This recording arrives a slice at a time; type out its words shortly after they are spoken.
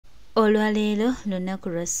Olwaleero lunaku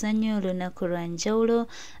lwa ssanyu, lunaku lwa njawulo,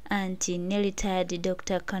 anti ne retired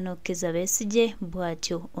Dr. Kano Kizza Besigye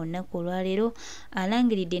bw'atyo olunaku olwaleero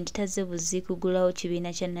alangiridde nti tazze buzzi kugulawo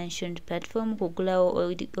kibiina kya National Platform,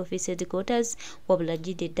 kugulawo office headquarters, wabula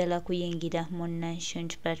jjidde ddala kuyingira mu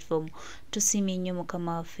National Platform. Tusiimye nnyo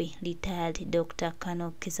mukama waffe retired Dr.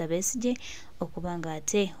 Kano Kizza Besigye okuba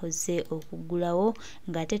ng'ate ozze okugulawo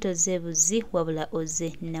ng'ate tozze buzzi wabula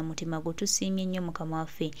ozze namutima gwo. Tusiimye nnyo mukama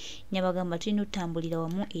waffe. Nyabagamba tulina otutambulira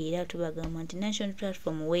wamu era tubagamba nti National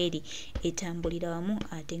Platform weeri etambulira wamu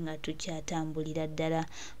ate nga tukyatambulira ddala.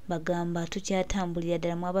 Bagamba tukyatambulira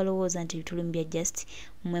ddala, mwabalowooza nti bitulumi bya just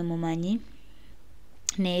mwe mumanyi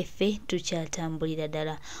neffe tukyatambulira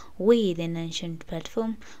ddala. We the National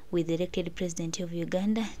Platform with the elected President of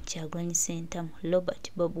Uganda Kyagulanyi Ssentamu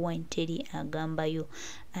Robert Bobi Wine teri agambayo.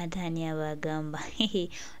 Ataani abagamba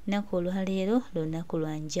lunaku olwaleero lunaku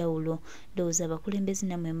lwa njawulo. Ndowooza abakulembeze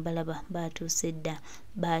nammwe mbalaba baatuuse dda,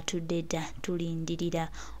 baatudde dda, tulindirira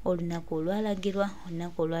olunaku olwalagirwa.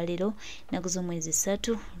 Olunaku olwaleero nnaku z'omwezi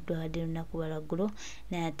 3 lwabadde lunaku lwalaggulo,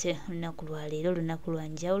 n'ate olunaku lwaleero lunaku lwa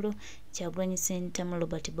njawulo. Kyagulanyi Ssentamu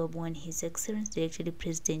Robert Bobi Wine, His Excellency the elected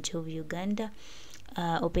President of Uganda,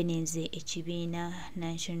 openings ekibiina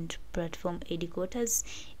National Platform headquarters,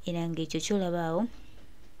 era ng'ekyo kyolabaawo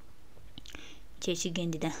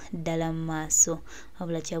kyekigendera ddala mu maaso.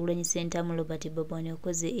 Wabula Kyagulanyi Ssentamu Robert Bobi Wine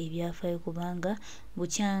okoze ebyafaayo kubanga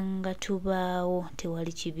bukyanga tubaawo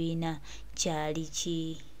tewali kibiina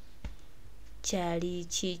kyali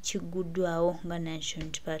kiguddwawo nga National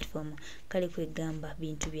Platform. Kale kwegamba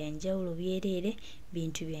bintu bya njawulo byereere,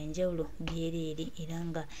 bintu bya njawulo byereere, era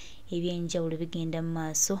nga ebyenjawulo bigenda mu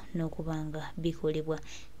maaso n'okuba nga bikolebwa.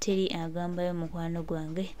 Teri agambayo mukwano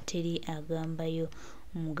gwange, teri agambayo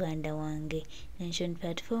muganda wange. National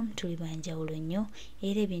Platform tuli banjawulo nnyo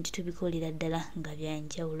era ebintu tubikolera ddala nga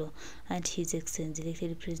byanjawulo. Anti His Excellency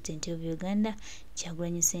elected President of Uganda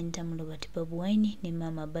Kyagulanyi Ssentamu Robert Bobi Wine ne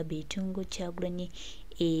Maama Baby Tungo Kyagulanyi,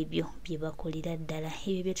 ebyo bye bakolera ddala,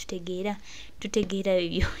 ebyo bye tutegeera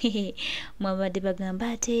ebyo. Mwabadde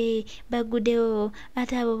bagamba ate baguddewo,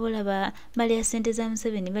 ate abo bolaba balya ssente za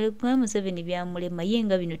Museveni, bali kuba Museveni byamulema, ye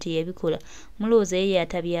nga bino teyabikola. Mulowooza ye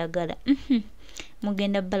yatabyagala.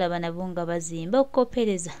 Mugenda balaba nabo nga bazimba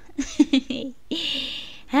okukopereza.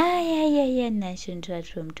 National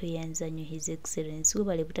Platform tuyanza nnyo His Excellency.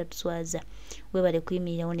 Webale butatuswaza, webale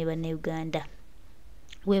kuyimirirawo ne bannayuganda,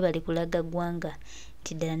 webale kulaga ggwanga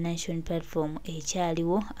nti ddala National Platform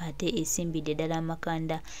ekyaliwo ate esimbidde ddala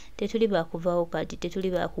amakanda. Tetuli bakuvaawo kati,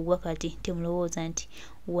 tetuli bakugwa kati, temulowooza nti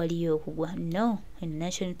waliyo okugwa. No,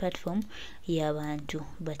 National Platform y'abantu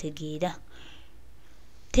bategeera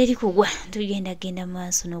teri kugwa. Tugendagenda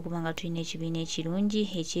maaso n'okuba nga tulina ekibiina ekirungi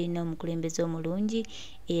ekirina omukulembeze omulungi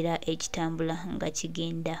era ekitambula nga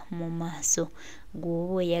kigenda mu maaso.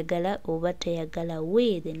 Gw'oba oyagala oba toyagala,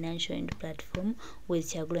 we the National Platform with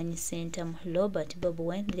Kyagulanyi Ssentamu Robert Bobi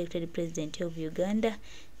Wine, elected President of Uganda,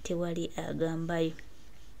 tewali agambayo.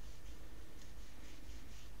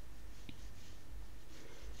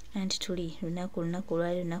 Anti tuli lunaku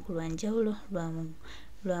lwali lunaku lwa njawulo,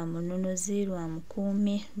 lwa mununuzi, lwa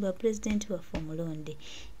mukuumi, lwa pulezidenti waffe omulonde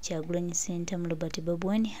Kyagulanyi Ssentamu Robert Bobi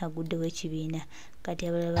Wine aguddewo ekibiina. Kati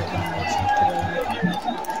abalala bagamba ki?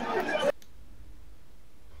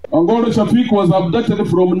 Angolo Shafiq was abducted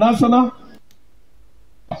from Nassana.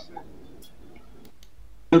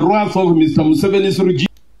 The wrath of Mr. Museveni's regime.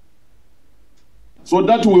 So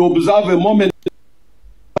that we observe a moment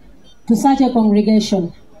to such a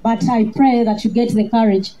congregation. But I pray that you get the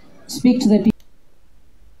courage to speak to the people.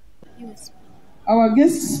 Our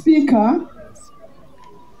guest speaker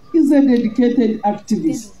is a dedicated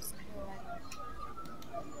activist.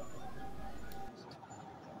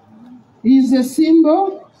 He is a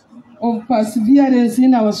symbol of perseverance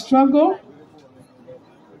in our struggle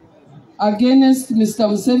against Mr.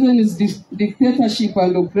 Museveni's dictatorship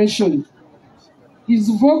and oppression. He's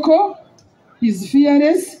vocal, he's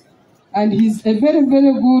fearless, and he's a very,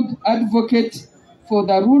 very good advocate for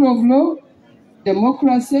the rule of law,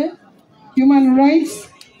 democracy, human rights,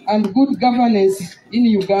 and good governance in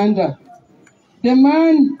Uganda. The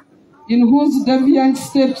man in whose deviant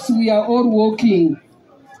steps we are all walking.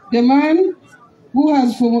 The man who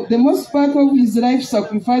has for the most part of his life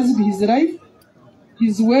sacrificed his life,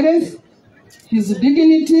 his wealth, his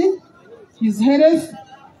dignity, his health,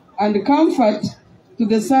 and comfort to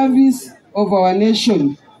the service of our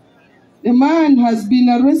nation. The man has been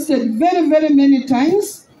arrested very, very many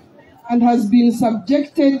times and has been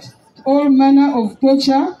subjected to all manner of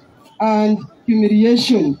torture and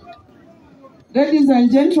humiliation. Ladies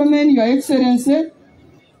and gentlemen, Your Excellency,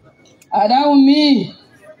 allow me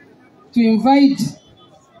to invite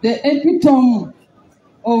the epitome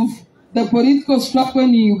of the political struggle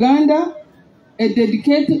in Uganda, a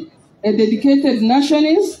dedicated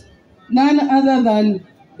nationalist, none other than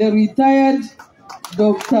the retired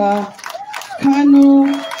Dr. Kano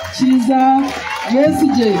Chiza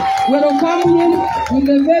Besije. Welcome him with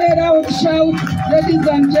a very loud shout, ladies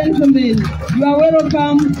and gentlemen. You are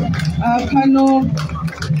welcome, Kano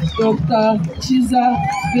Dr. Chiza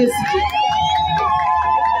Besije.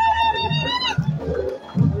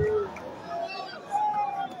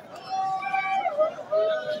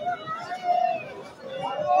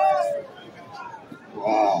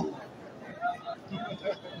 Wow.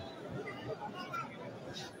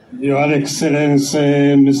 Your Excellency,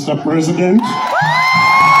 Mr. President.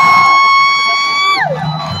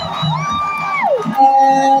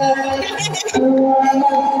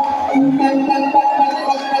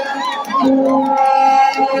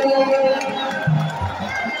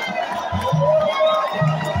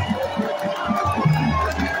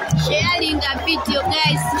 Sharing a video,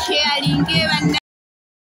 guys. Sharing.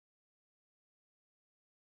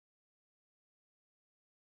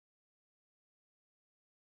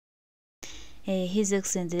 His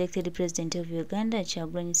Excellency elected President of Uganda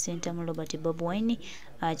Kyagulanyi Ssentamu Robert Bobi Wine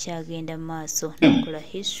akyagenda maaso nakola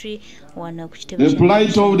history wano ku kitebe The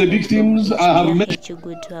plight of the victims I have mentioned,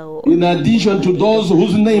 in addition to those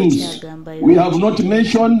whose names we have not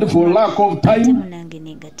mentioned for lack of time,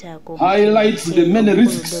 highlights the many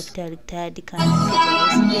risks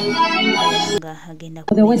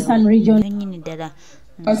the Western region.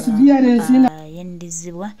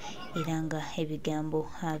 yendizibwa era nga ebigambo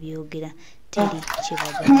abyogera teri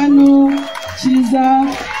kibaga. Kano Chiza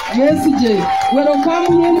Besije. Welcome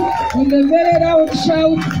him with a very loud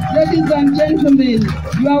shout, ladies and gentlemen.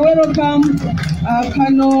 You are welcome,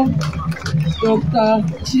 Kano Dr.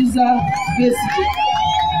 Chiza Besije.